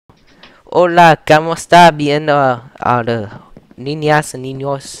Hola, ¿cómo está viendo a the niñas and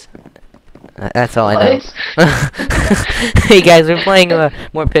niños? That's all I know. What? Hey guys, we're playing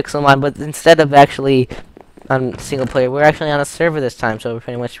more Pixelmon, but instead of actually on single player, we're actually on a server this time, so we're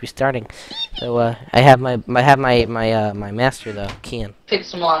pretty much restarting. So I have my master though, Kian.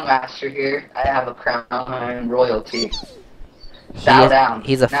 Pixelmon Master here. I have a crown. I'm royalty. He Bow is down.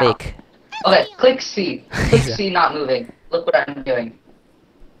 he's a Now. fake. Okay, click C. Click He's a, C, not moving. Look what I'm doing.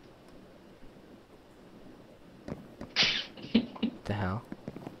 the hell?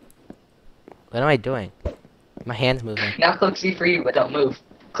 What am I doing? My hand's moving. Now click C for you, but don't move.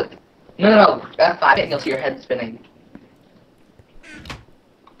 Click. No. F5 and you'll see your head spinning.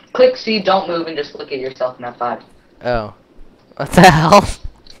 Click C, don't move, and just look at yourself in F5. Oh, what the hell?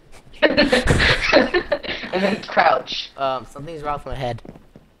 And then crouch. Something's wrong with my head.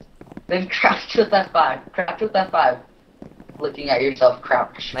 Then crouch with F5. Crouch with F5. Looking at yourself,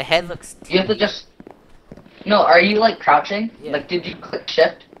 crouch. My head looks. You have to just... No, are you like crouching? Yeah. Like, did you click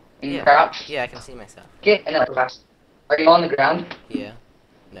shift and Yeah. crouch? Yeah, I can see myself. Get and then relax. Are you on the ground? Yeah.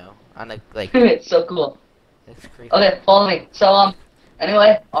 No. On a like. It's so cool. It's creepy. Okay, follow me. So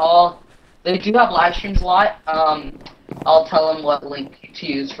anyway, they do have live streams a lot. I'll tell him what link to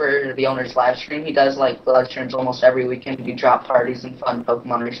use for the owner's live stream. He does like live streams almost every weekend. Do drop parties and fun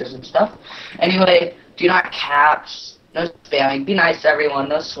Pokemon races and stuff. Anyway, do not caps. No spamming. Be nice to everyone.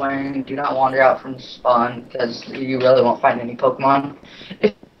 No swearing. Do not wander out from spawn because you really won't find any Pokemon.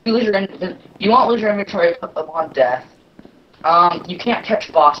 If you lose you won't lose your inventory upon death. You can't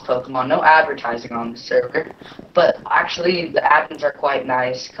catch boss Pokemon. No advertising on the server, but actually the admins are quite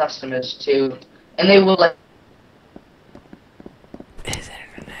nice. Customers too, and they will like His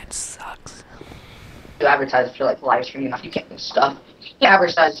internet sucks. advertise for like live streaming. You can't do stuff. You can't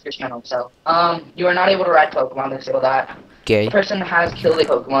advertise your channel. So you are not able to ride Pokemon. They say that. Gay. The person has killed a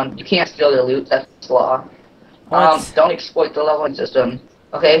Pokemon. You can't steal their loot. That's law. What? Don't exploit the leveling system.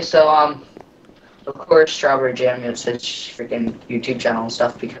 Okay, so of course, Strawberry Jam is his freaking YouTube channel and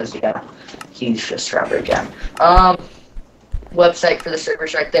stuff because, yeah, he's just Strawberry Jam. Website for the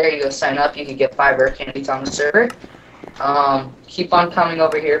server's right there. You go sign up. You can get 5 rare candies on the server. Keep on coming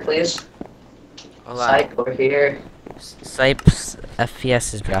over here, please. Hold on. Site over here. Sipes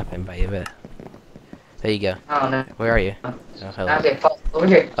FPS is dropping by a bit. There you go. Oh, no. Where are you? Oh, hello. Okay, follow over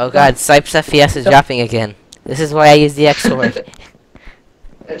here. Oh god, Sipes FPS is dropping again. This is why I use the X sword.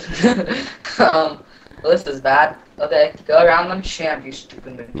 Well, this is bad. Okay, go around them champ, you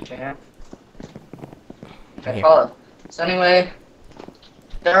stupid bitch champ. Okay, Here. follow. So anyway,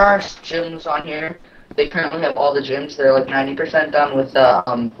 there are gyms on here. They currently have all the gyms. They're like 90% done with the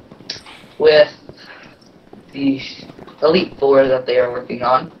Elite Four that they are working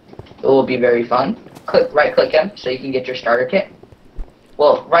on. It will be very fun. Right click him so you can get your starter kit.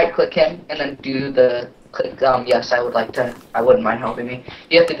 Well, right click him and then do the click yes, I wouldn't mind helping me.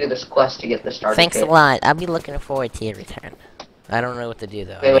 You have to do this quest to get the starter Thanks kit. a lot. I'll be looking forward to your return. I don't know what to do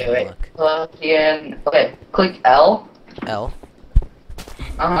though. Wait. Plug in. Okay, click L. L.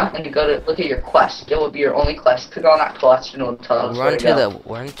 And you go to look at your quest. It will be your only quest. Click on that quest and it will tell us where Run to go.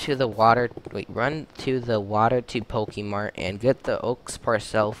 run to the water to Pokemart and get the Oaks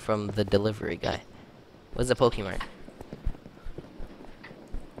parcel from the delivery guy. What's the Pokemart?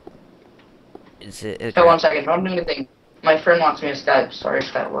 Is it? Okay, 1 second. Don't do anything. My friend wants me to Skype. Sorry,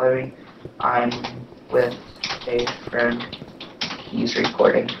 Skype loading. I'm with a friend. He's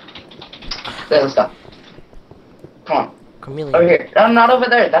recording. Okay, let's go. Come on. Chameleon. Over here. No, not over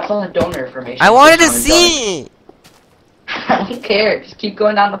there. That's all the donor information. I wanted to Just wanna see. donate. I don't care. Just keep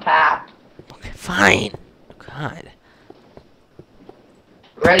going down the path. Okay, fine. God.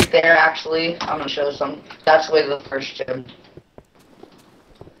 Right there, actually. I'm gonna show some. That's where the first gym.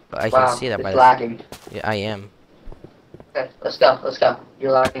 I Wow, can see that it's by the. lagging. Yeah, I am. Okay, let's go. Let's go.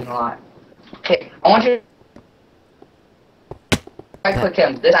 You're lagging a lot. Okay, I want you to right click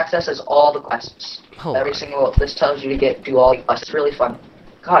him. This accesses all the quests. Hold Every on. single. This tells you to do all the quests. It's really fun.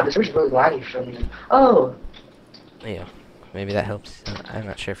 God, this is really laggy for me. Oh. Yeah, maybe that helps. I'm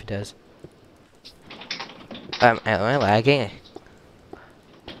not sure if it does. Am I lagging?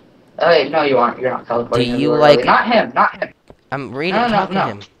 Okay, no, you aren't. You're not teleporting. Do you anywhere, like- really. Not him. Not him. I'm reading, No. talking to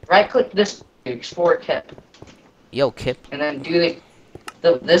him. Right click this. Explore Kip. Yo, Kip. And then do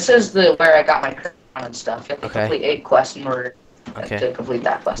this is the where I got my crown and stuff. You have to Okay. complete 8 quests in order Okay. to complete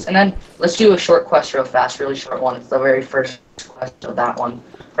that quest. And then let's do a short quest real fast, really short one. It's the very first quest of that one.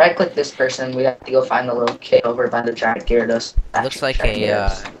 Right click this person. We have to go find the little kid over by the giant Gyarados. It looks like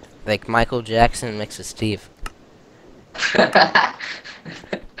like Michael Jackson mixed with Steve.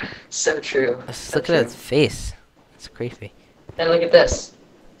 So true. Let's So look true. at his face. It's creepy. Then look at this.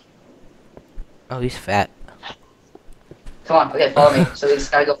 Oh, he's fat. Come on, okay, follow me. So we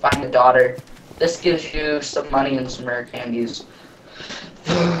just gotta go find the daughter. This gives you some money and some rare candies.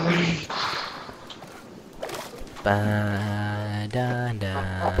 Ba-da-da.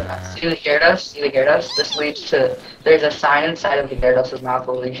 See the Gyarados? See the Gyarados? This leads to... There's a sign inside of the Gyarados' mouth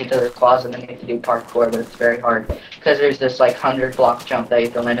that leads you to their claws, and then you have to do parkour, but it's very hard. Because there's this, like, 100-block jump that you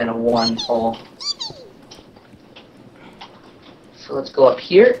have to land in a one hole. So let's go up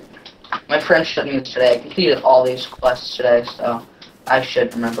here. My friend showed me this today. I completed all these quests today, so I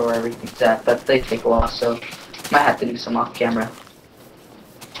should remember where everything's at, but they take a while, so might have to do some off camera.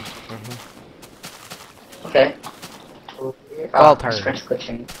 Okay. Oh, my screen's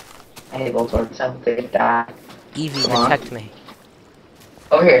glitching. I hate Voltorb, so they die. Eevee, protect me.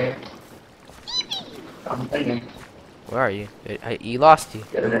 Over here. I'm in here. Where are you? You lost you.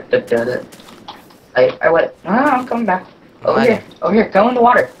 I went. Ah, I'm coming back. Over Why? here. Over here. Go in the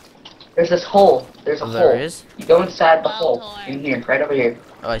water. There's this hole. There's a hole. There is? You go inside the hole. In here. Right over here.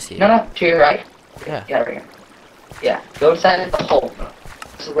 Oh, I see. No, to your right. Yeah. Yeah, right here. Yeah. Go inside the hole.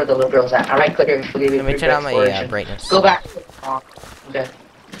 This is where the little girl's at. Alright, click here. She'll give you Let me turn on my brightness. Go back. Okay.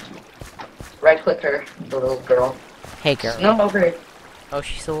 Right click her, the little girl. Hey, girl. No, over here. Oh,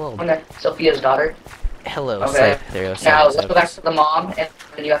 she's so old. Okay. Sophia's daughter. Hello, Okay. There you go. Now let's go back to the mom, and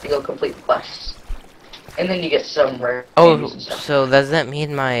then you have to go complete the quests. And then you get some rare candies Oh, and stuff. so does that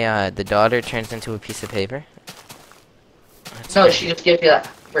mean my the daughter turns into a piece of paper? That's No, great. she just gives you that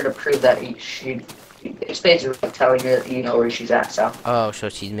for to prove that it's basically like telling you that you know where she's at. So. Oh, so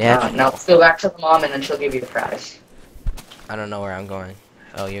she's mad. Now let's go back to the mom, and then she'll give you a prize. I don't know where I'm going.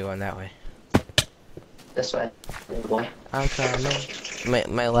 Oh, you're going that way. This way, little boy. I'm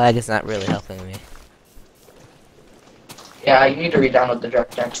coming. My lag is not really helping me. Yeah, you need to re-download the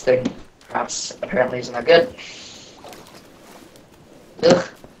direct text thing. Perhaps apparently isn't that good. Ugh.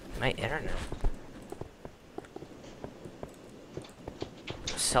 My internet.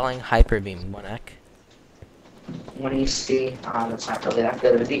 Selling Hyper Beam 1x. When you see, that's not really that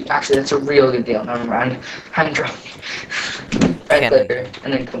good of a deal. Actually, that's a real good deal. Never mind. I'm drunk. Right clicker,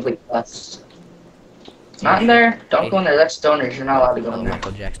 and then complete quests. It's not in there. Don't go in there. That's donors. You're not allowed to go in there.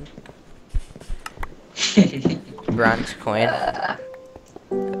 Michael Jackson. Bronze coin.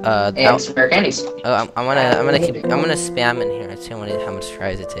 And some rare candies. Oh, I'm gonna spam in here and see how much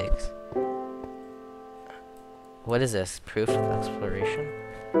tries it takes. What is this? Proof of exploration?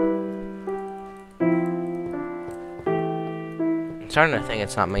 I'm starting to think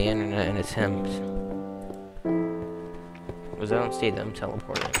it's not my internet and it's him. Because I don't see them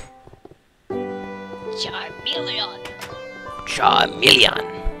teleporting. Charmeleon. Charmeleon.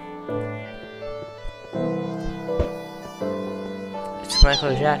 It's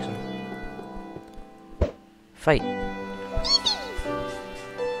Michael Jackson. Fight.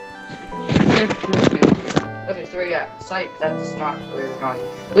 Okay, so we're at site. That's not where we're going.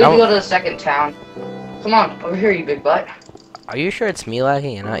 We have to go to the second town. Come on, over here, you big butt. Are you sure it's me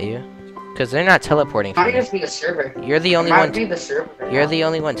lagging and not you? Because they're not teleporting for Might me. just be the server. You're the only Might one. be the server. You're the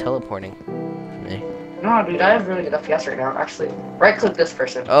only one teleporting for me. No, dude, I have really good FPS right now. Actually, right click this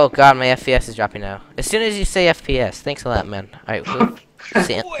person. Oh god, my FPS is dropping now. As soon as you say FPS, thanks a lot, man. Alright,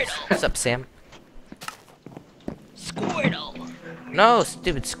 Sam. What's up, Sam? Squirtle. No,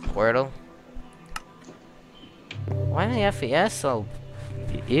 stupid Squirtle. Why my FPS so...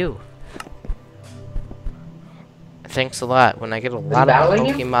 Ew. Thanks a lot. When I get a lot of battling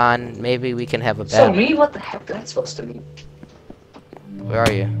you? Pokemon, maybe we can have a So battle. me? What the heck is that supposed to mean? Where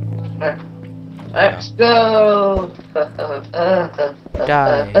are you? Let's go.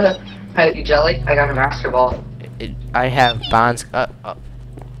 Die. Hey, you jelly? I got a Master Ball. I have bonds. Hold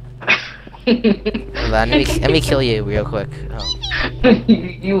on, let me kill you real quick. Oh.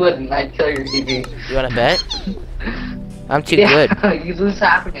 You wouldn't. I'd kill your TV. You wanna bet? I'm too Yeah, good. you lose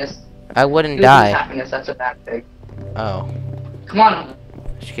happiness. I wouldn't You lose die. happiness. That's a bad thing. Oh, Come on.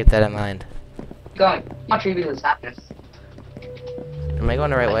 I should get that in mind. Keep going. Come on, you lose happiness. Am I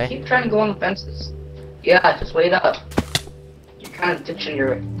going the right I way? keep trying to go on the fences. Yeah, just wait up. You're kind of ditching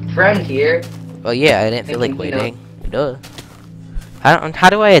your friend here. Well, yeah, I didn't feel like Thinking, you know. waiting. Duh. How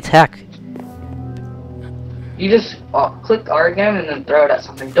do I attack? You just click R again and then throw it at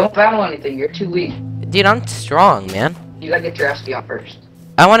something. Don't battle anything. You're too weak. Dude, I'm strong, man. You gotta get your SD on first.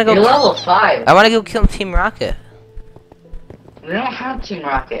 I wanna go. You're level 5. I wanna go kill Team Rocket. We don't have Team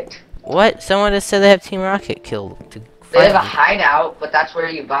Rocket. What? Someone just said they have Team Rocket killed. They have a hideout, but that's where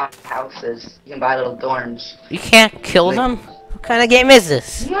you buy houses. You can buy little dorms. You can't kill them? What kind of game is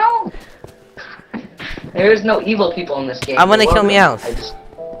this? No! There's no evil people in this game. I'm gonna You're kill welcome. Meowth. I just...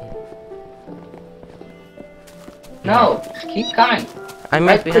 No, just keep coming. I'm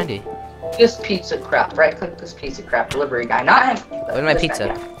right behind you. this pizza crap. Right click this pizza crap delivery guy. Not him. Where's my this pizza?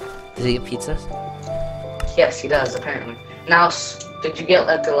 guy, yeah. Does he get pizzas? Yes, he does apparently. Now, did you get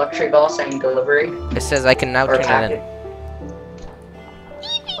like the luxury ball saying delivery? It says I can now Or turn it in.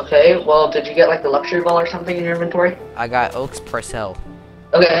 Okay, well, did you get like the luxury ball or something in your inventory? I got Oaks Parcel.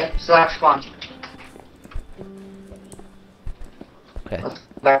 Okay, select spawn. Okay. Let's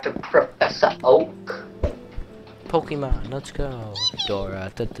go back to Professor Oak. Pokemon, let's go.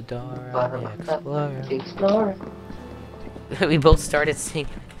 Dora, Dora, Explorer. Explorer. We both started singing.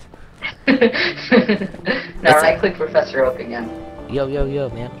 Now right click Professor Oak again. Yo, yo, yo,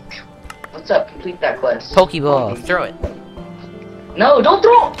 man. What's up? Complete that quest. Pokeball, throw it. No, don't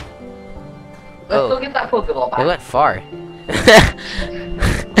throw it! Let's Oh. go get that Pokeball It back. went far.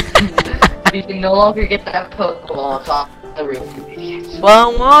 You can no longer get that Pokeball. It's off the roof, you idiots.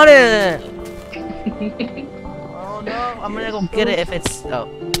 Well, I want it! Oh no, I'm gonna go get it if it's... Oh.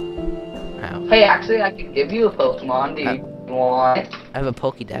 Ow. Hey, actually, I could give you a Pokemon. Do you want it? I have a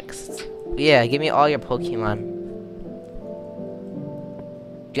Pokédex. Yeah, give me all your Pokemon.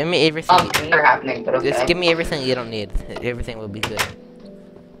 Give me everything. Never happening, but okay. Just give me everything you don't need. Everything will be good.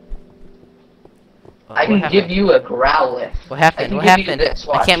 I can give you a Growlithe. What happened? What happened?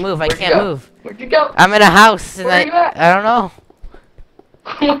 I can't move. I can't move. Where'd you go? I'm in a house and Where are you at? I don't know.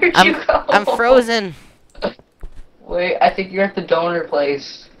 Where'd you go? I'm frozen. Wait, I think you're at the donor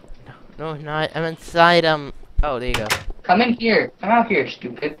place. No, not. I'm inside. Oh, there you go. Come in here. Come out here,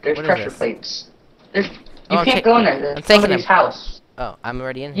 stupid. There's What is pressure this? plates. There's. You Oh, can't go in there. I'm There's taking somebody's them. house. Oh, I'm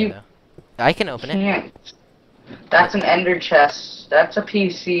already in here though. I can open it. Can't. That's an ender chest. That's a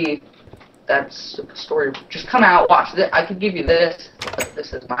PC. That's a storage. Just come out. Watch this. I could give you this, but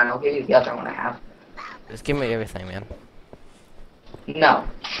this is mine. I'll give you the other one I have. Just give me everything, man. No.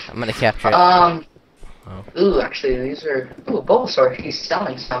 I'm gonna capture it. Oh. Oh. Ooh, actually, these are. Ooh, Bulbasaur. He's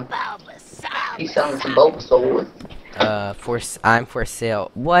selling some. He's selling some Bulbasaur. I'm for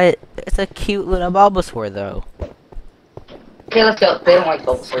sale. What? It's a cute little Bulbasaur though. Okay, let's go. They don't like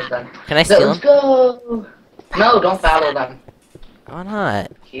Bulbasaurs then. Can I steal Let's him? go. No, don't battle them. Why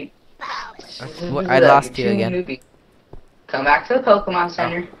not? Keep. I lost you again. Newbie. Come back to the Pokemon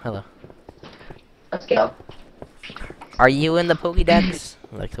Center. Oh, hello. Let's go. Are you in the Pokédex?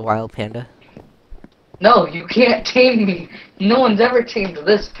 Like the wild panda? No, you can't tame me. No one's ever tamed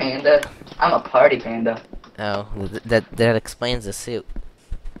this panda. I'm a party panda. Oh, that explains the suit.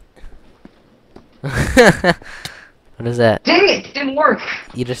 What is that? Dang it! It didn't work.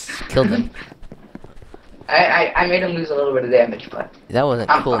 You just killed him. I made him lose a little bit of damage, but That wasn't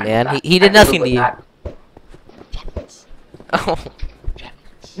I'm cool, fine man. with that. He did I nothing to live you. with Oh,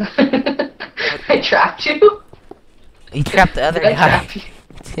 that. I trapped you. he trapped the other Did I guy trap you?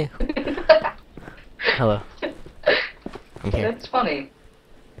 too. Hello. I'm here. That's funny.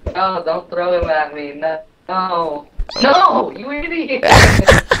 No, don't throw him at me. No. No, you idiot.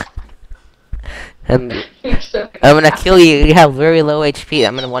 I'm You're so gonna kill you. You have very low HP.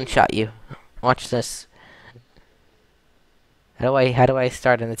 I'm gonna one-shot you. Watch this. How do I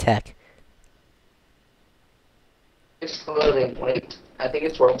start an attack? It's loading. Wait, I think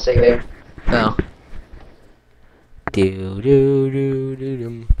it's world saving. No. Do do do do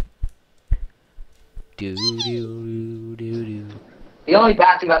dum. Do do do do do. The only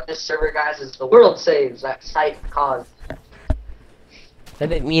bad thing about this server, guys, is the world saves that site caused. I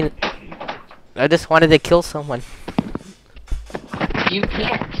didn't mean. I just wanted to kill someone. You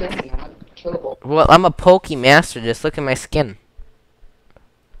can't kill me. I'm unkillable. Well, I'm a Poke Master. Just look at my skin.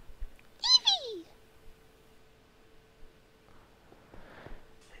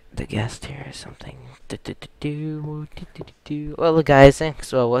 The guest here is something. Well, guys,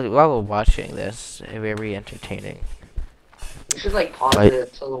 thanks. Well, while we're watching this, very entertaining. You should like pause it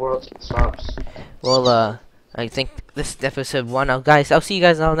until the world stops. Well, I think this is episode 1. Oh, guys, I'll see you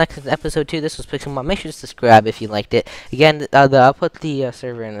guys on next episode 2. This was Pixelmon. Make sure to subscribe if you liked it. Again, I'll put the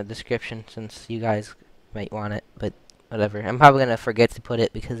server in the description since you guys might want it, but whatever. I'm probably gonna forget to put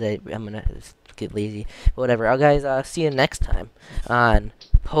it because I'm gonna get lazy. But whatever. I'll guys see you next time on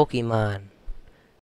Pokemon.